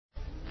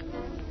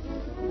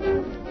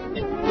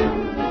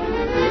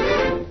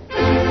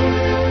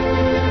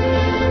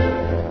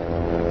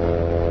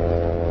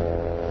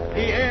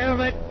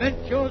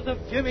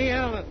Jimmy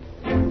Allen.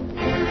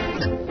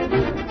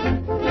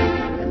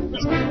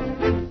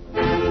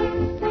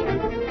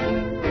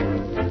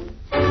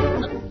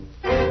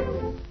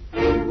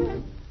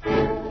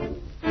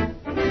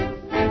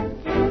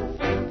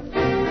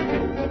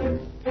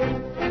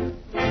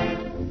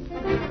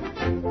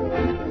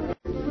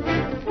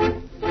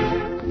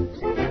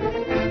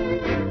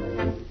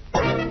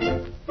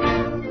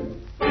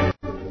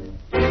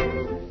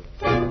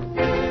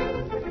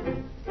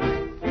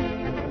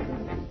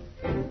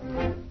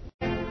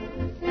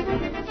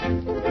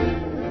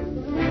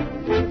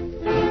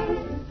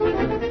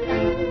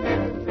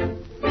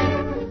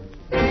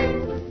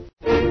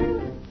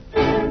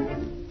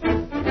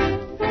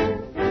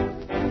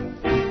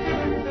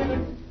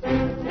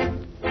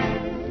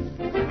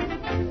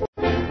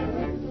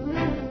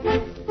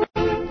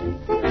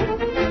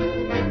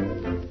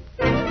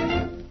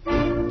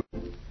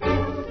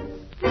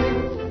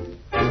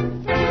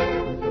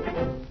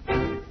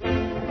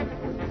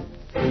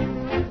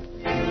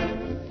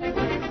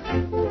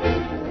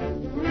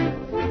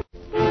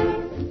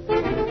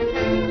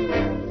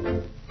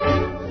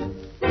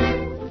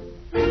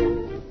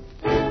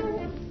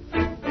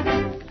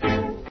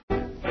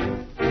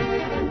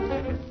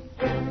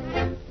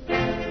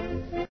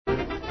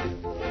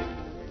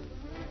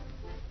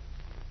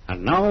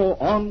 And now,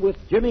 on with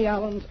Jimmy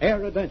Allen's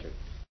air adventures.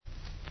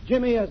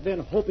 Jimmy has been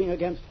hoping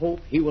against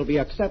hope he will be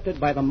accepted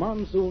by the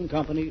Monsoon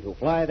Company to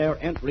fly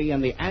their entry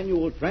in the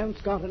annual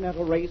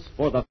transcontinental race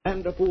for the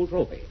Vanderpool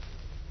Trophy.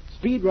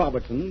 Speed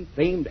Robertson,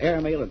 famed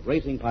airmail and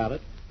racing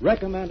pilot,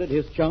 recommended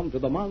his chum to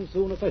the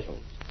Monsoon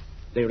officials.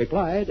 They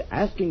replied,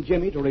 asking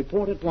Jimmy to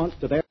report at once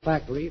to their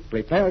factory,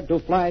 prepared to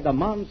fly the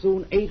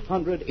Monsoon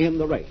 800 in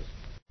the race.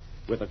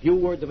 With a few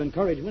words of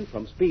encouragement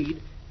from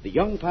Speed, the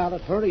young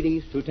pilot hurried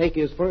east to take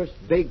his first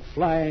big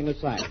flying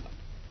assignment.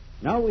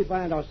 Now we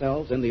find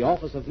ourselves in the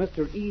office of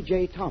Mr.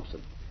 E.J.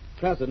 Thompson,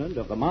 president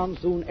of the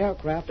Monsoon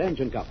Aircraft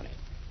Engine Company.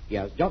 He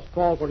has just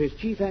called for his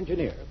chief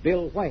engineer,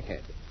 Bill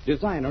Whitehead,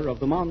 designer of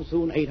the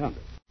Monsoon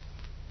 800.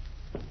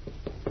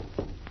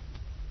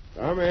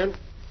 Come in.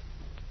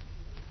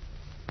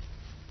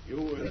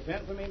 You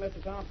sent for me,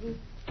 Mr. Thompson?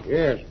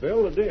 Yes,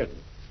 Bill, I did.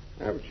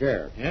 Have a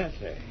chair. Yes,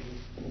 sir.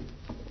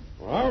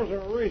 Well, how's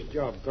our race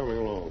job coming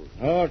along?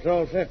 Oh, it's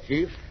all set,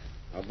 Chief.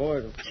 Our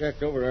boys have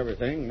checked over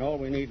everything, and all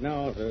we need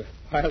now is a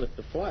pilot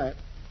to fly it.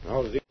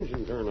 How's the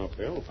engine turn up,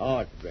 Bill? Oh,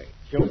 it's great.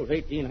 Shows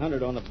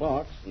 1,800 on the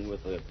box, and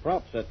with the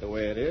prop set the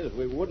way it is,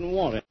 we wouldn't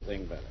want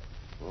anything better.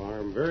 Well,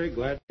 I'm very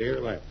glad to hear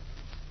that.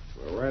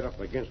 We're right up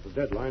against the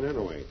deadline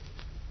anyway.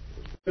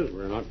 As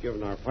we're not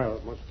giving our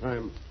pilot much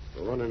time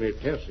to run any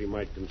tests he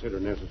might consider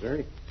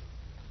necessary.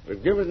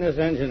 We've given this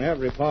engine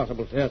every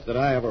possible test that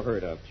I ever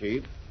heard of,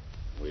 Chief.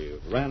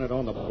 We've ran it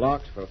on the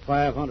blocks for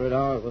 500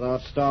 hours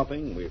without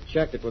stopping. We've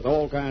checked it with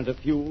all kinds of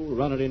fuel,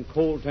 run it in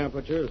cold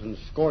temperatures and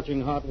scorching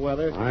hot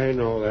weather. I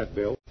know that,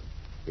 Bill.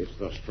 It's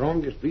the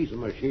strongest piece of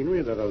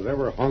machinery that has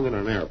ever hung in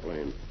an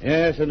airplane.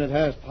 Yes, and it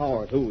has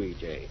power, too,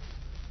 E.J.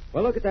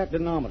 Well, look at that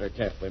dynamometer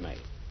test we made.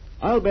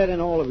 I'll bet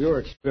in all of your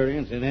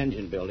experience in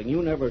engine building,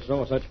 you never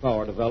saw such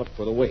power developed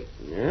for the weight.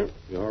 Yeah,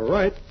 you're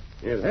right.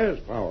 It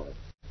has power.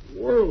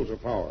 Worlds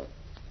of power.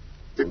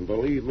 And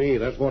believe me,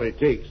 that's what it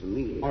takes in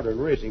these modern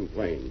racing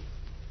planes.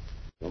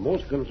 The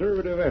most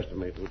conservative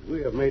estimate which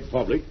we have made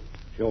public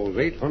shows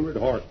 800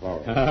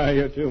 horsepower.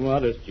 You're too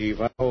modest,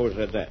 Chief. I always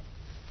said that.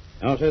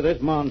 Now, sir,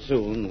 this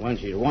Monsoon, when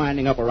she's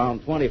winding up around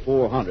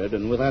 2,400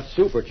 and with that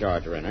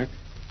supercharger in her,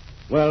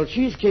 well,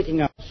 she's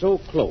kicking out so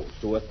close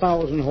to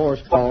 1,000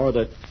 horsepower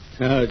that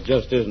it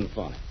just isn't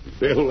funny.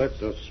 Bill, that's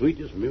the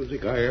sweetest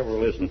music I ever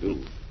listened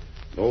to.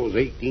 Those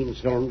 18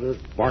 cylinders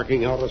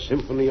barking out a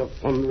symphony of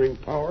thundering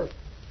power.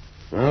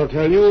 I'll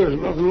tell you, there's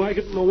nothing like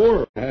it in the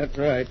world. That's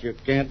right. You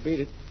can't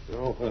beat it.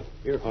 No,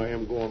 here I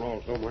am going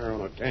all somewhere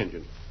on a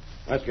tangent.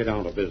 Let's get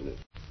down to business.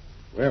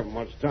 We haven't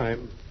much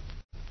time.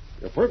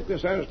 You're perfectly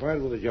satisfied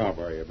with the job,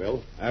 are you,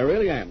 Bill? I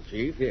really am,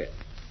 Chief, yes.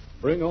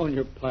 Bring on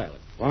your pilot.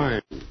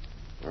 Fine.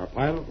 Our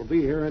pilot will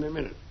be here any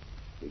minute.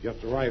 He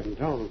just arrived in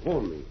town and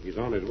phoned me. He's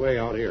on his way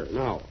out here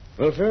now.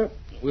 Well, sir,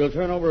 we'll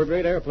turn over a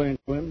great airplane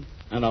to him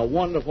and a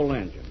wonderful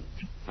engine.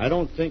 I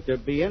don't think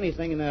there'd be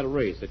anything in that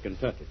race that can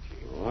touch it, Chief.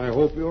 Well, I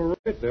hope you're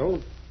right,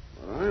 Bill.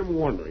 But I'm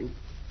wondering.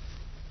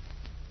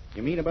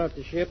 You mean about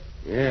the ship?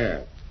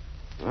 Yeah.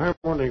 I'm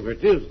wondering if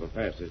it is the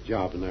fastest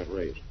job in that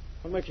race.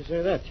 What makes you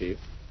say that, Chief?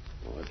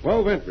 Well, there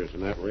are 12 entries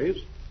in that race,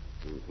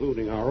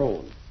 including our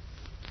own.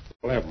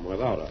 11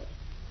 without us.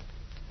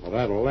 Well,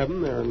 that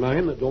 11, there are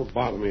 9 that don't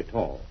bother me at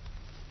all.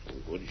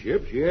 Some good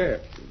ships, yes,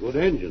 good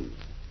engines.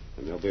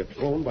 And they'll be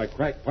flown by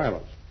crack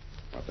pilots.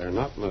 But they're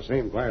not in the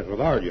same class with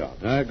our job.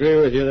 I agree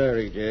with you there,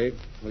 E.J.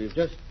 We've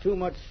just too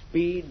much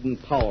speed and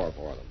power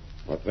for them.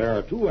 But there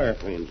are 2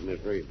 airplanes in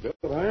this race, Bill,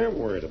 that I am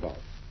worried about.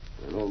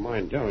 I don't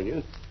mind telling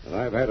you that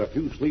I've had a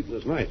few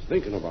sleepless nights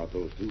thinking about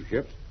those 2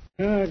 ships.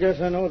 I guess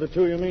I know the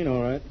 2 you mean,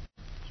 all right.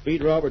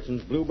 Speed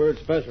Robertson's Bluebird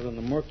Special and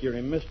the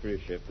Mercury Mystery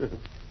Ship.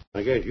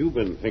 I guess you've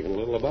been thinking a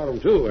little about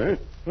them, too, eh?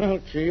 Well,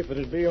 Chief,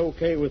 it'd be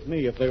okay with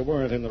me if they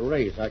weren't in the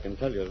race, I can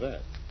tell you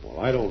that. Well,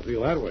 I don't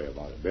feel that way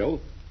about it,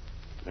 Bill.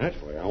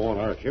 Naturally, I want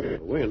our ship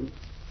to win.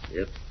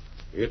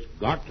 It's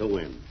got to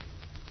win.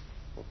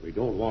 But we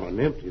don't want an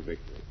empty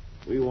victory.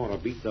 We want to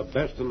beat the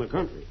best in the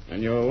country.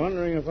 And you're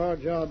wondering if our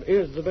job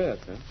is the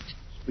best, huh?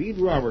 Speed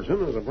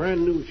Robertson is a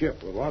brand new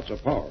ship with lots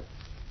of power.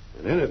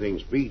 And anything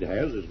Speed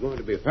has is going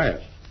to be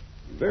fast.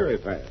 Very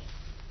fast.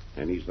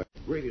 And he's the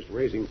greatest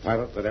racing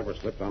pilot that ever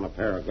slipped on a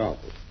pair of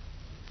goggles.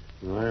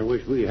 I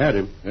wish we had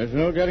him. There's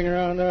no getting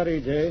around that,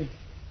 E.J.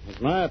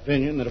 It's my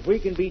opinion that if we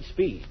can beat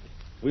Speed,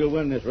 we'll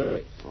win this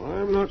race. Well,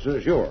 I'm not so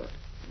sure.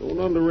 Don't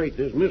underrate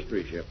this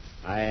mystery ship.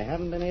 I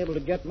haven't been able to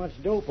get much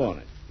dope on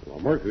it. Well,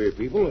 Mercury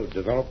people have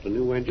developed a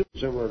new engine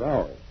similar to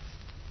ours.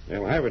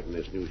 They'll have it in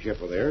this new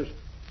ship of theirs.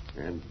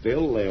 And,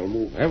 Bill, they'll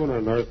move heaven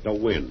and earth to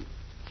win.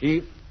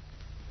 Chief,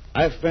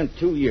 I've spent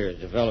 2 years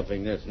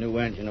developing this new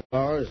engine of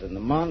ours, and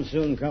the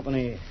Monsoon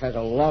Company has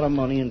a lot of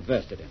money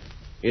invested in it.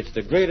 It's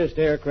the greatest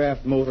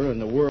aircraft motor in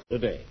the world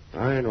today.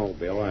 I know,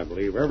 Bill. I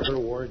believe every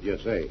word you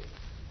say.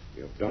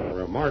 You've done a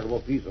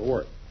remarkable piece of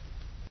work.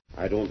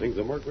 I don't think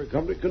the Mercury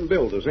Company can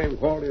build the same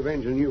quality of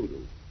engine you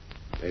do.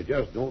 They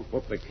just don't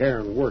put the care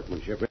and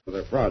workmanship into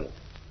their product.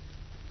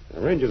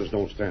 Their engines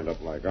don't stand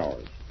up like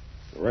ours.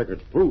 The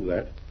records prove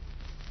that.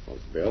 But,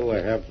 Bill,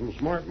 they have some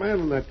smart men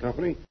in that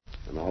company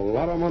and a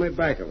lot of money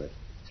back of it.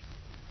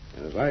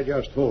 And as I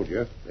just told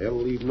you, they'll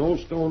leave no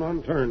stone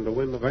unturned to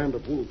win the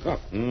Vanderpool Cup.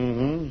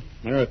 Mm-hmm.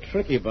 They're a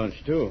tricky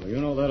bunch, too. You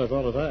know that as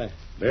well as I.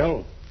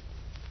 Bill,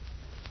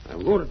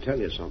 I'm going to tell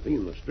you something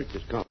in the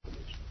strictest confidence.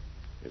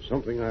 It's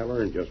something I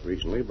learned just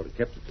recently, but I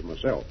kept it to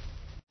myself.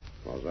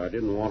 Because I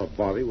didn't want to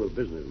bother you with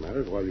business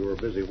matters while you were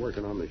busy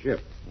working on the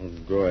ship. Well,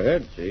 go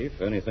ahead, Chief.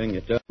 Anything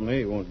you tell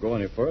me won't go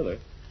any further.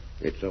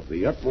 It's of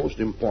the utmost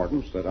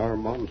importance that our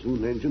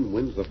Monsoon engine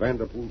wins the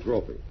Vanderpool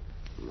Trophy.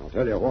 And I'll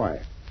tell you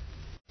why.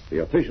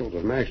 The officials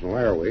of National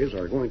Airways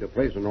are going to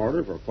place an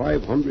order for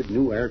 500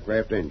 new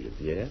aircraft engines.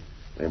 Yeah?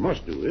 They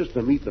must do this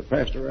to meet the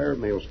faster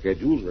airmail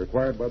schedules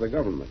required by the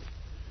government.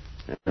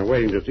 And they're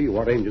waiting to see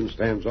what engine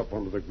stands up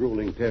under the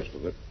grueling test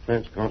of the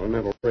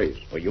transcontinental race.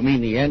 Well, you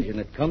mean the engine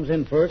that comes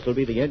in first will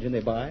be the engine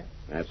they buy?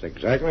 That's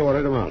exactly what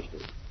it amounts to.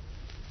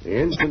 The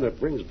engine that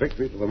brings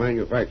victory to the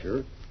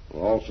manufacturer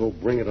will also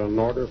bring it an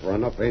order for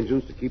enough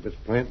engines to keep its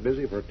plant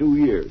busy for 2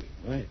 years.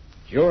 Right.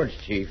 George,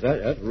 Chief,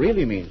 that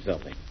really means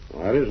something.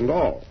 Well, that isn't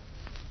all.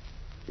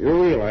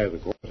 You realize,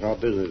 of course, how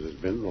business has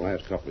been the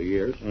last couple of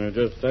years. There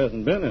just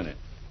hasn't been any.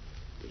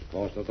 It's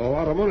cost us a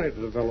lot of money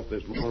to develop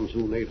this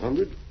Monsoon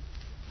 800.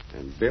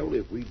 And, Bill,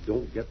 if we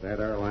don't get that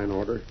airline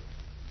order,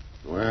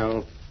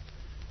 well,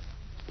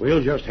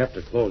 we'll just have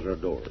to close our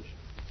doors.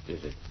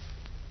 Is it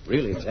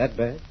really that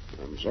bad?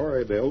 I'm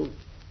sorry, Bill,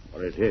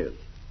 but it is.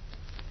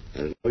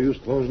 There's no use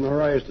closing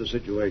our eyes to the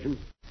situation.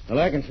 Well,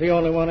 I can see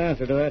only one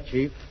answer to that,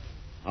 Chief.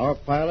 Our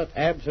pilot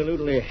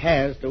absolutely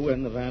has to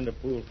win the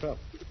Vanderpool Cup.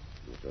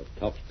 It's a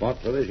tough spot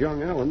for this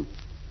young Allen.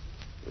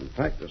 In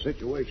fact, the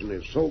situation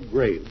is so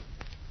grave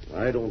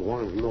that I don't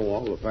want him to know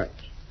all the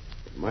facts.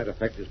 It might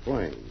affect his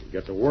flying and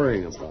get to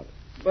worrying about it.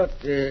 But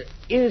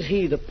is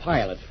he the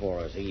pilot for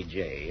us,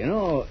 E.J.? You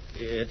know,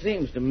 it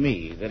seems to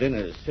me that in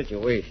a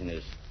situation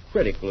as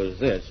critical as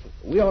this,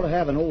 we ought to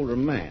have an older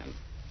man.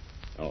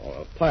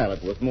 A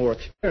pilot with more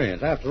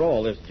experience. After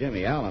all, this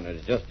Jimmy Allen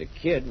is just a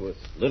kid with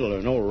little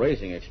or no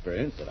racing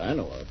experience that I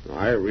know of.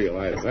 I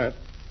realize that.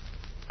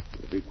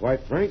 To be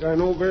quite frank, I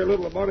know very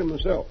little about him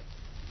myself.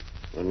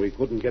 When we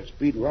couldn't get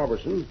Speed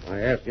Robertson,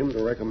 I asked him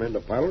to recommend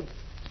a pilot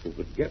who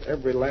could get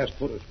every last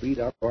foot of speed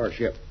out of our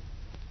ship.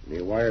 And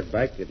he wired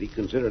back that he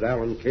considered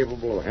Allen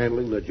capable of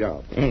handling the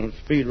job.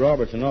 Speed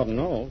Robertson ought to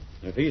know.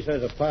 If he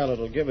says a pilot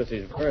will give us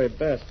his very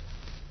best.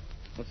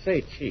 Well,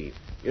 say, Chief,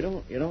 you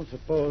don't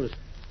suppose...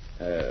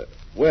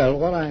 well,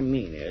 what I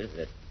mean is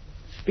that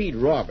Speed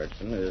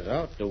Robertson is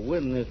out to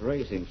win this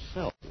race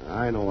himself.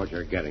 I know what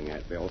you're getting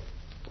at, Bill.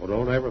 Oh,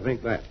 don't ever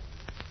think that.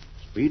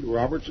 Speed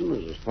Robertson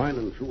is as fine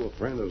and true a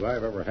friend as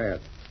I've ever had.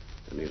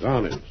 And he's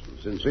honest and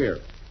sincere.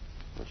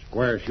 A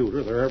square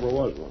shooter there ever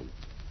was one.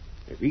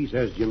 If he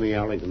says Jimmy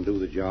Allen can do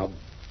the job,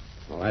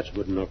 well, that's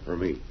good enough for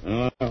me.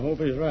 I hope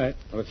he's right.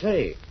 But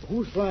say,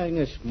 who's flying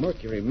this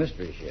Mercury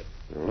mystery ship?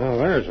 Well, now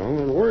there's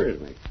something that worries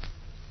me.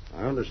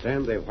 I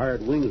understand they've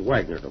hired Wings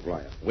Wagner to fly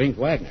it. Wings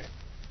Wagner?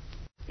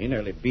 He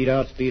nearly beat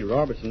out Speed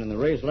Robertson in the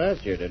race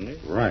last year, didn't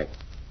he? Right.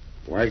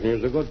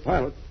 Wagner's a good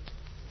pilot.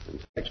 In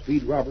fact,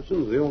 Speed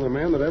Robertson's the only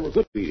man that ever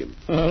could beat him.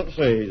 I'll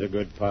say he's a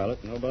good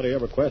pilot. Nobody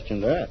ever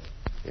questioned that.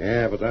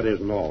 Yeah, but that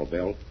isn't all,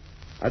 Bill.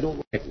 I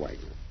don't like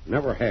Wagner.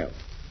 Never have.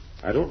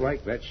 I don't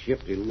like that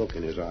shifty look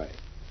in his eye.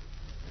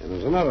 And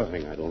there's another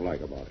thing I don't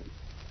like about him.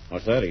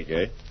 What's that,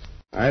 E.J.?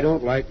 I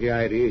don't like the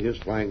idea of his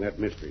flying that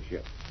mystery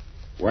ship.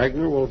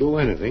 Wagner will do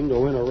anything to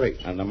win a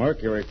race. And the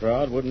Mercury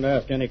crowd wouldn't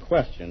ask any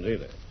questions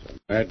either. It's a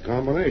bad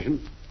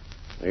combination.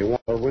 They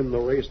want to win the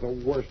race the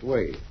worst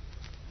way.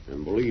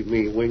 And believe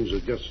me, Wings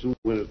would just soon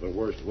win it the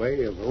worst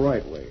way as the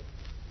right way.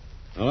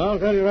 Well, I'll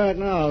tell you right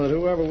now that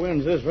whoever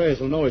wins this race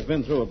will know he's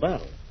been through a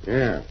battle.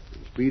 Yeah.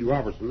 Speed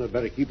Robertson had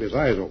better keep his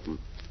eyes open,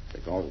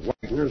 because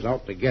Wagner's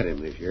out to get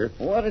him this year.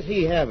 What does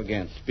he have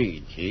against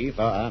Speed, Chief?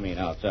 I mean,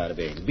 outside of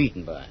being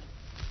beaten by him.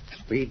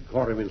 Speed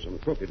caught him in some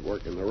crooked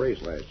work in the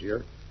race last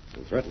year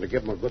and threatened to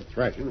give him a good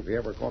thrashing if he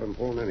ever caught him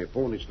pulling any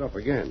phony stuff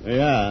again.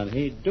 Yeah, and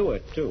he'd do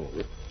it, too.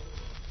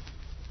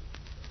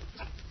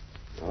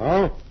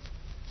 Oh?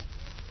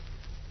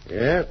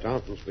 Yeah,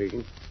 Thompson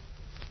speaking.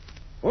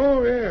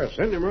 Oh, yeah,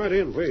 send him right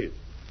in, please.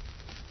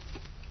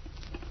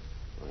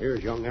 Well,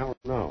 here's young Allen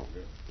now.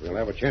 We'll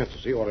have a chance to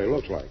see what he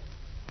looks like.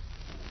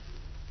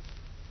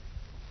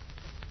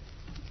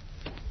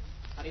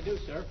 How do you do,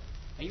 sir?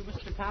 Are you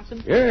Mr.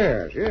 Thompson?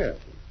 Yes, yes.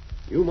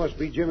 You must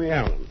be Jimmy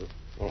Allen.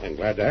 Well, I'm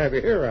glad to have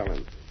you here,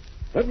 Allen.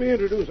 Let me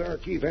introduce our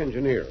chief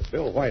engineer,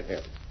 Bill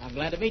Whitehead. I'm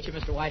glad to meet you,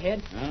 Mr.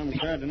 Whitehead. I'm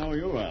glad to know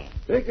you, Allen.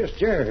 Take this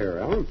chair here,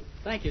 Allen.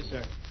 Thank you,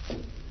 sir.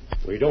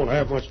 We don't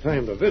have much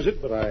time to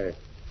visit, but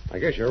I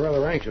guess you're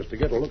rather anxious to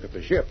get a look at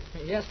the ship.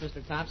 Yes,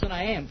 Mr. Thompson,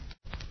 I am.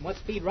 From what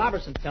Speed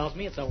Robertson tells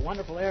me, it's a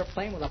wonderful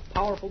airplane with a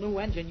powerful new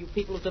engine you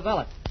people have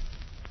developed.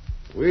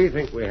 We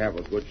think we have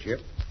a good ship.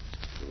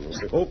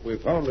 We hope we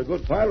found a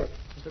good pilot.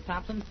 Mr.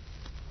 Thompson,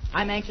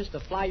 I'm anxious to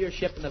fly your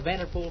ship in the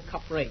Vanderpool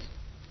Cup race.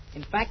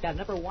 In fact, I've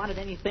never wanted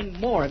anything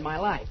more in my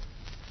life.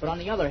 But on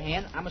the other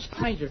hand, I'm a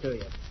stranger to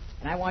you.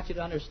 And I want you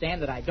to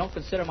understand that I don't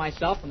consider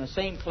myself in the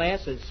same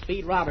class as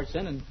Speed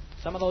Robertson and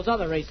some of those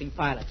other racing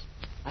pilots.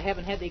 I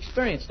haven't had the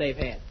experience they've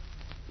had.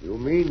 You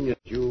mean that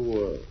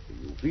you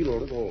feel a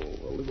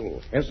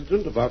little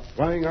hesitant about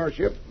flying our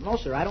ship? No,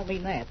 sir, I don't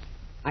mean that.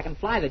 I can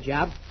fly the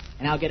job,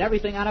 and I'll get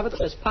everything out of it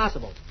that's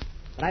possible.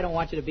 But I don't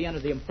want you to be under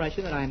the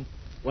impression that I'm,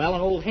 well,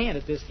 an old hand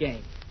at this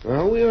game.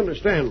 Well, we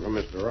understand from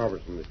Mr.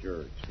 Robertson that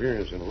your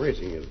experience in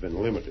racing has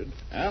been limited.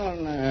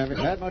 Allen, have you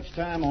had much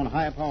time on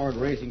high-powered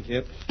racing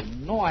ships?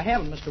 No, I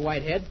haven't, Mr.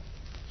 Whitehead.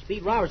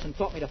 Speed Robertson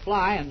taught me to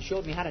fly and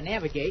showed me how to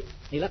navigate.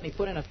 He let me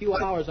put in a few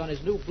hours on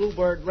his new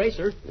Bluebird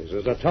racer. This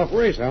is a tough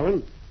race,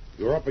 Allen.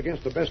 You're up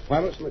against the best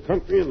pilots in the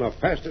country and the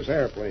fastest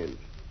airplanes.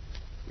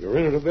 Your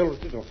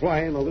inability to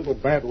fly in a little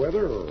bad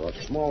weather or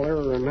a small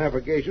error in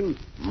navigation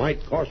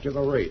might cost you the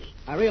race.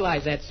 I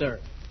realize that, sir.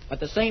 But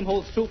the same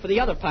holds true for the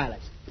other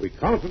pilots. We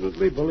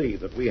confidently believe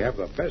that we have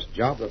the best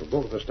job that'll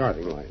go to the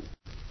starting line.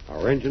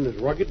 Our engine is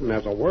rugged and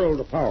has a world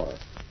of power,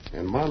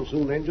 and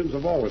monsoon engines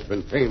have always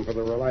been famed for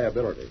their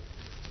reliability.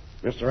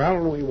 Mr.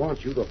 Allen, we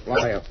want you to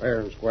fly a fair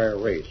and square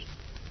race,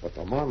 but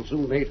the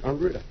Monsoon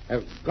 800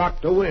 has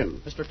got to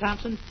win. Mr.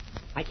 Thompson,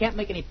 I can't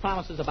make any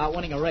promises about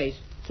winning a race.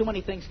 Too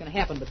many things can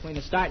happen between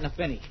the start and the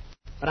finish.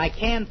 But I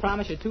can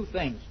promise you two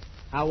things.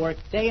 I'll work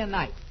day and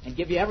night and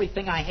give you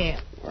everything I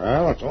have.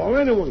 Well, that's all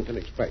anyone can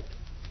expect.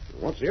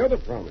 What's the other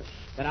promise?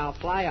 That I'll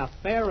fly a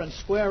fair and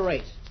square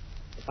race.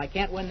 If I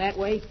can't win that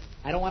way,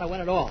 I don't want to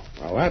win at all.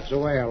 Well, that's the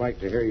way I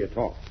like to hear you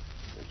talk.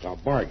 It's a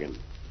bargain.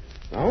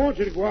 Now, I want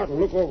you to go out and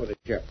look over the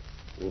ship.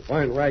 We'll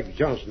find Rags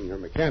Johnson, your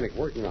mechanic,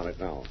 working on it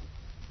now.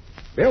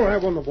 Bill,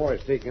 have one of the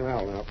boys taking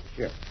Allen out the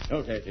ship.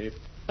 Okay, Chief.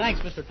 Thanks,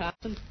 Mr.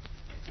 Thompson.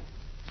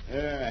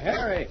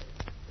 Harry,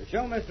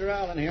 show Mr.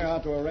 Allen here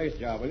out to a race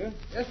job, will you?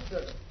 Yes,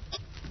 sir.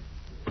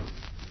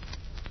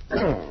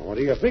 What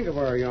do you think of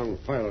our young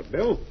pilot,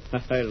 Bill?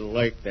 I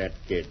like that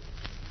kid.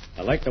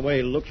 I like the way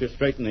he looks you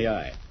straight in the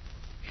eye.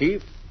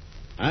 Chief,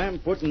 I'm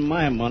putting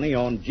my money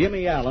on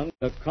Jimmy Allen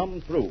to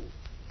come through.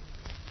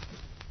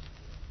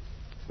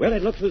 Well,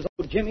 it looks as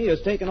though Jimmy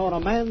has taken on a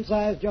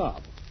man-sized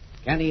job.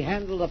 Can he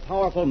handle the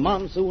powerful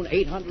Monsoon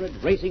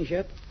 800 racing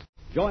ship?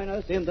 Join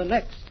us in the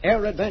next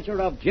air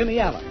adventure of Jimmy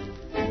Allen.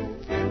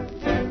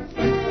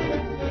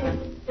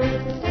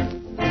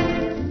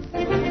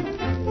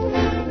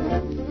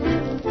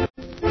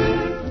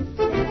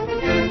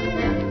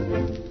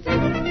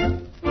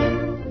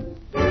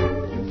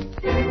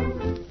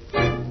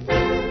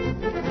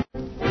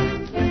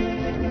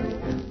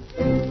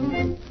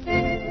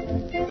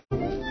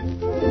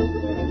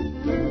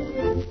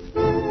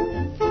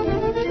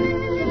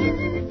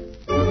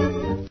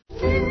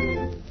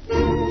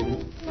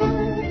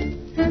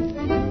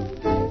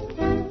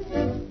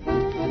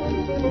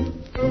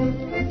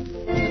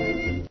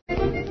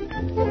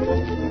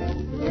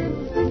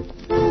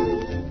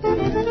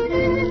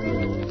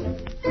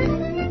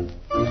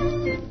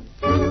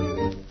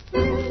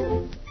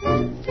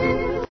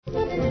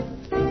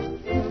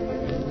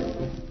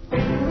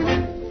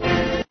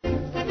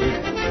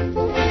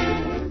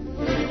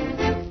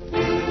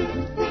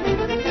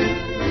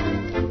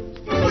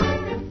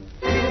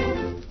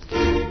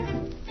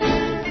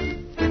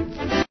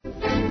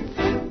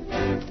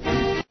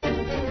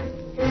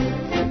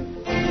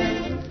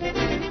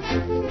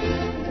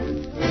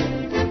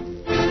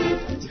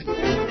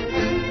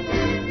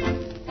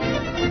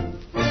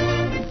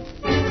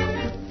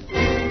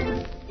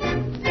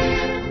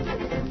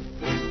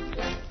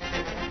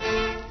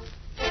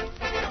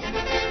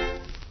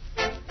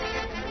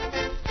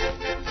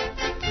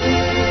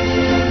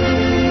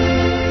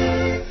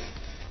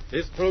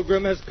 This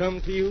program has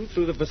come to you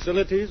through the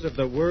facilities of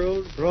the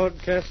World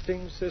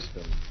Broadcasting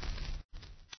System.